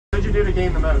What did you do to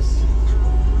gain the most?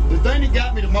 The thing that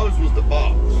got me the most was the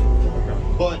box.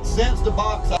 Okay. But since the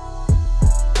box,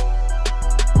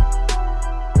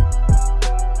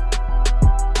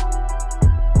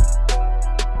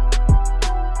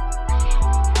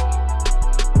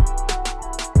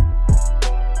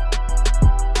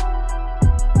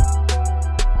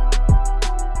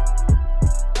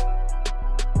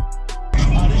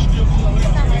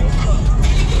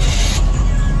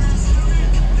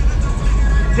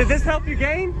 Did this help you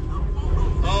gain?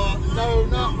 no,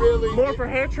 not really. More for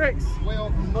hair tricks? Well,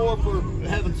 more for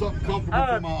having something comfortable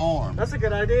for my arm. That's a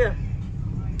good idea.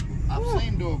 I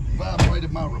seem to have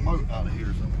vibrated my remote out of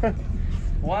here. So.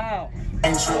 Wow. So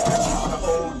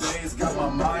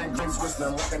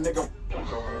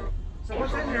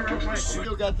what's in here real quick?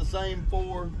 Still got the same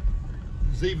 4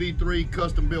 ZV3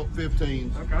 custom built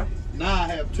 15s. Okay. Now I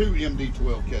have 2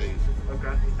 MD12Ks.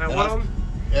 Okay. And one of them?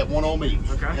 At one on each.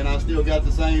 Okay. And I still got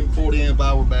the same 40 amp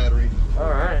hour battery. All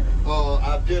right.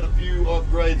 I did a few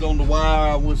upgrades on the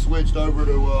wire. I was switched over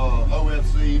to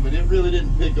OFC, but it really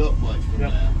didn't pick up much from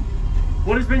that.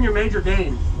 What has been your major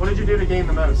gain? What did you do to gain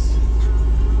the most?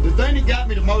 The thing that got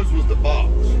me the most was the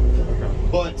box. Okay.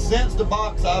 But since the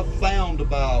box, I've found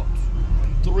about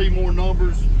 3 more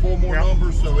numbers, 4 more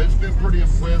numbers, so it's been pretty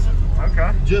impressive.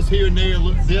 Okay. Just here and there,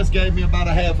 look, this gave me about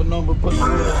a half a number. Have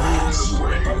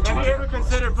you ever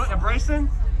considered putting a brace in?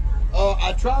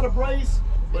 I tried a brace,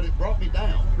 but it brought me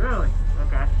down. Really?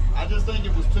 Okay. I just think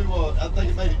it was too, I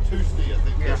think it made it too stiff.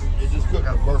 It just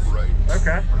couldn't reverberate.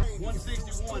 Okay.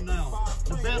 161 now.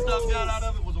 The best I've got out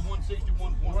of it was a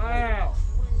 161.4. Wow.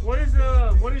 What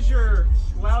is your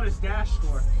loudest dash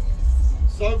score?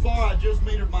 So far, I just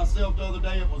metered myself the other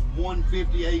day. It was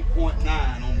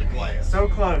 158.9 on the glass. So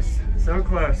close. So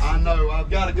close. I know. I've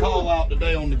got a call out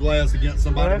today on the glass against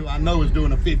somebody who I know is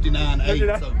doing a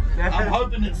 59.8. So I'm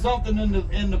hoping that something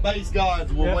in the base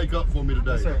guides will wake up for me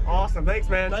today. Yes, sir. Awesome. Thanks,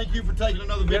 man. Thank you for taking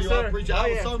another video. Yes, I appreciate it. I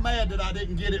was so mad that I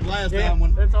didn't get it last time.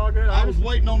 When it's all good. I was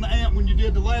waiting on the amp when you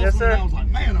did the last one. And I was like,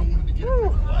 man, I wanted to get it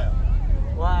loud.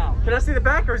 Wow. Can I see the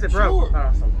back or is it broke? Sure.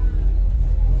 Awesome.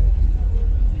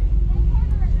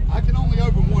 I can only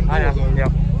open one door though.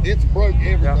 Yep. It's broke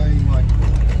everything. Like.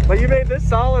 But you made this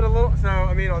solid a little, so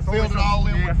I mean, it's filled it all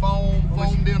in with foam,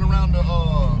 foamed in around the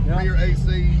rear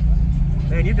AC.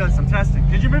 Man, you've done some testing.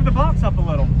 Did you move the box up a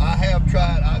little? I have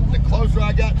tried. The closer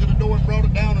I got to the door, it brought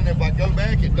it down, and if I go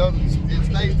back, it doesn't. It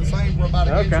stays the same for about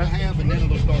an inch and a half, and then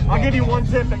it'll start. I'll give you one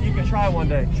tip that you can try one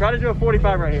day. Try to do a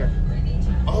 45 right here.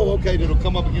 Oh, okay. It'll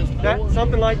come up against the door.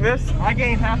 Something like this. I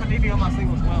gained half a dB on my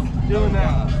single as well. Doing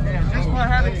that. Yeah, just by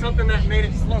having something that made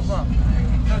it slope up.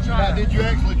 So try now, did you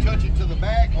actually touch it to the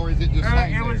back, or is it just?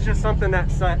 It was just something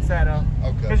that sat up.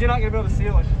 Okay. Because you're not gonna be able to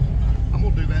seal it. I'm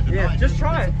gonna do that tonight. Yeah, just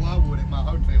try it. Plywood at my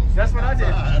hotel. That's what I did.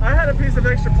 I had a piece of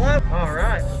extra plywood. All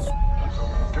right.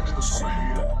 Get to the scene.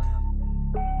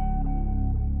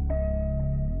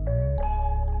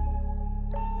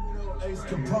 Ace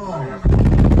Capone.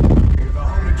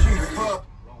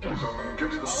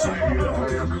 Get to the scene.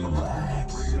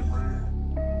 Relax.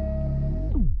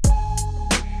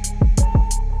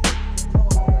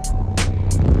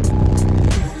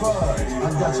 I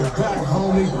got your back,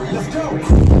 homie. Let's go.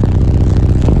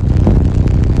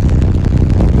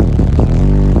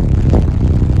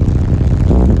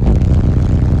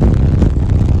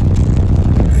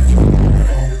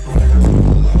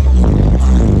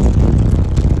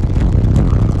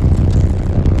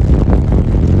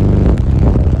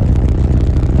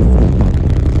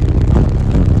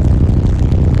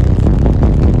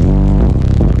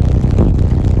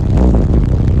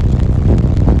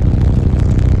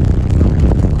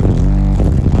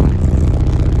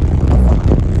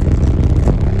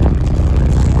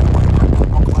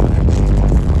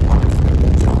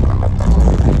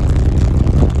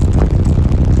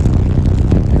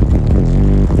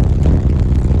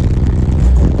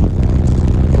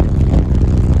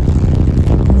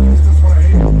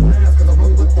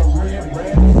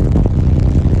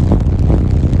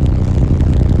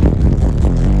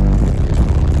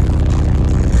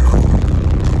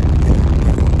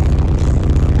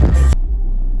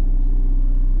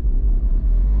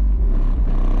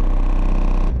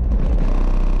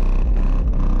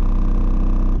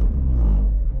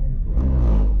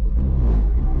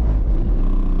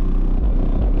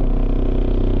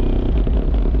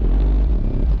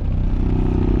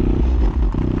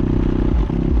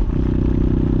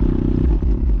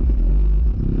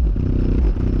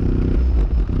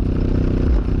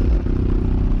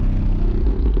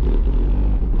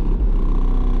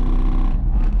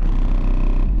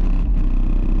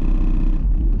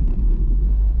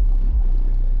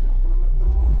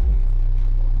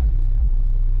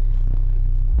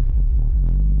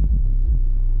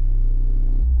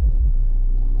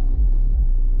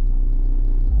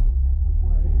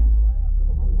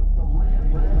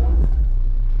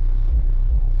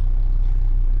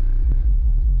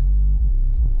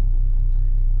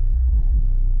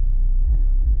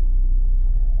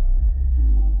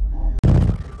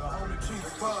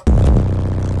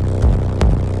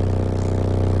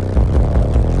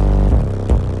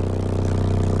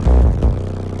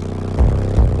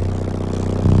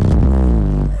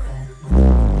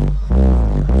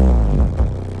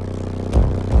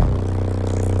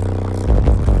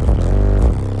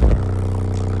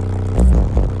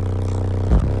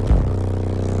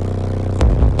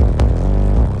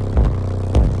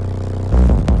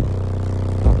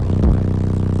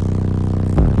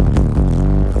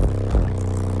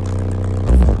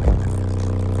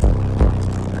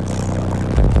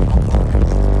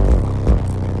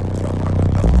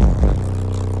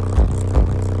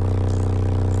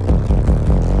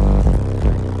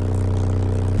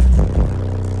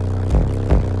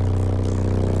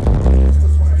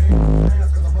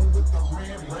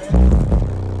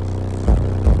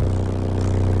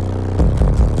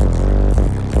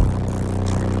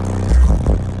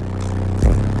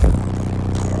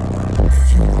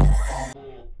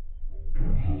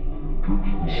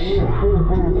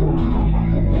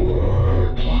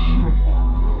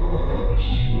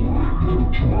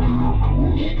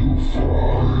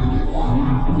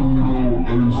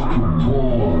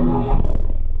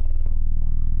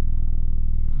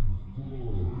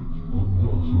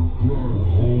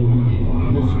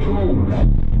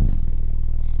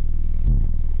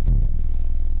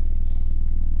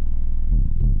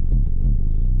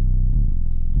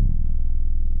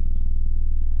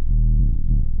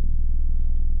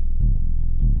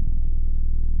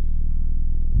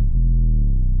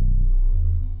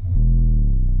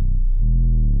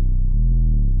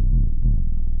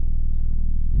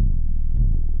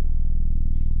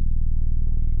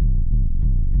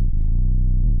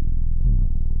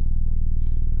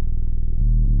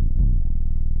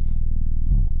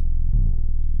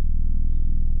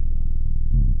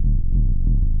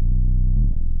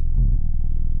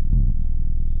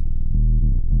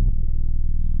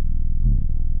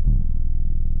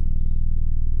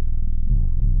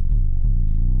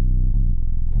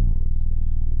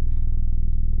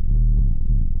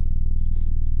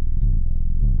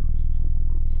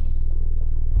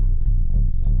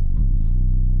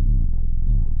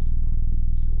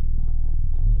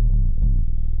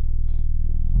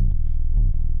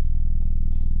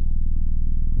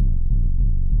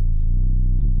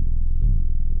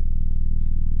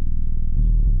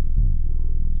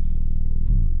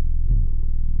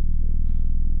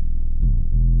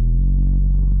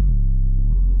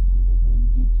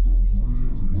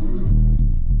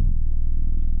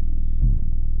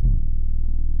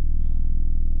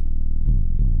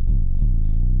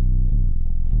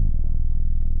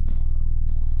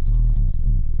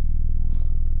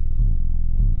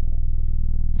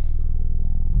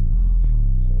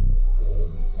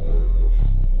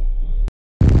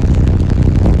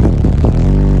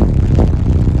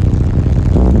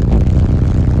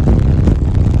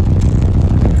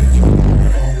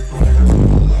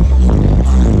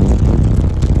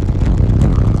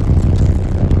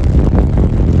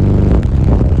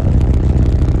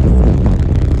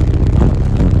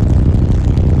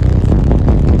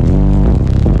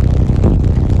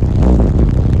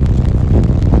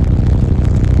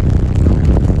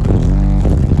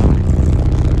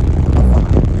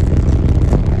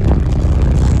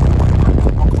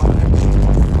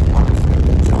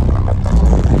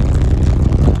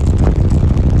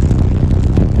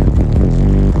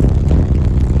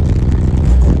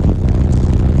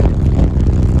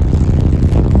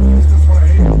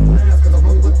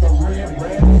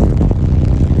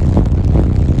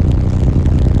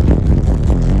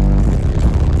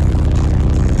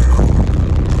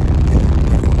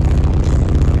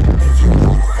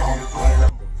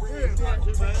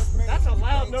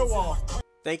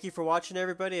 Thank you for watching,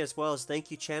 everybody, as well as thank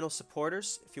you channel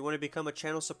supporters. If you want to become a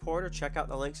channel supporter, check out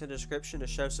the links in the description to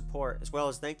show support, as well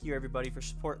as thank you everybody for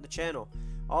supporting the channel.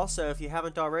 Also, if you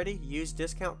haven't already, use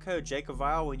discount code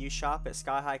JacobViral when you shop at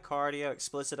Sky High Car Audio,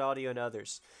 Explicit Audio, and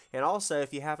others. And also,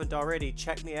 if you haven't already,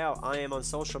 check me out. I am on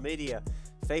social media,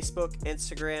 Facebook,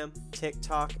 Instagram,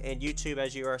 TikTok, and YouTube,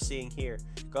 as you are seeing here.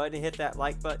 Go ahead and hit that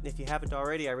like button if you haven't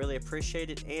already. I really appreciate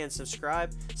it. And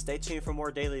subscribe. Stay tuned for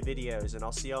more daily videos, and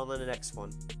I'll see y'all in the next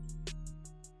one.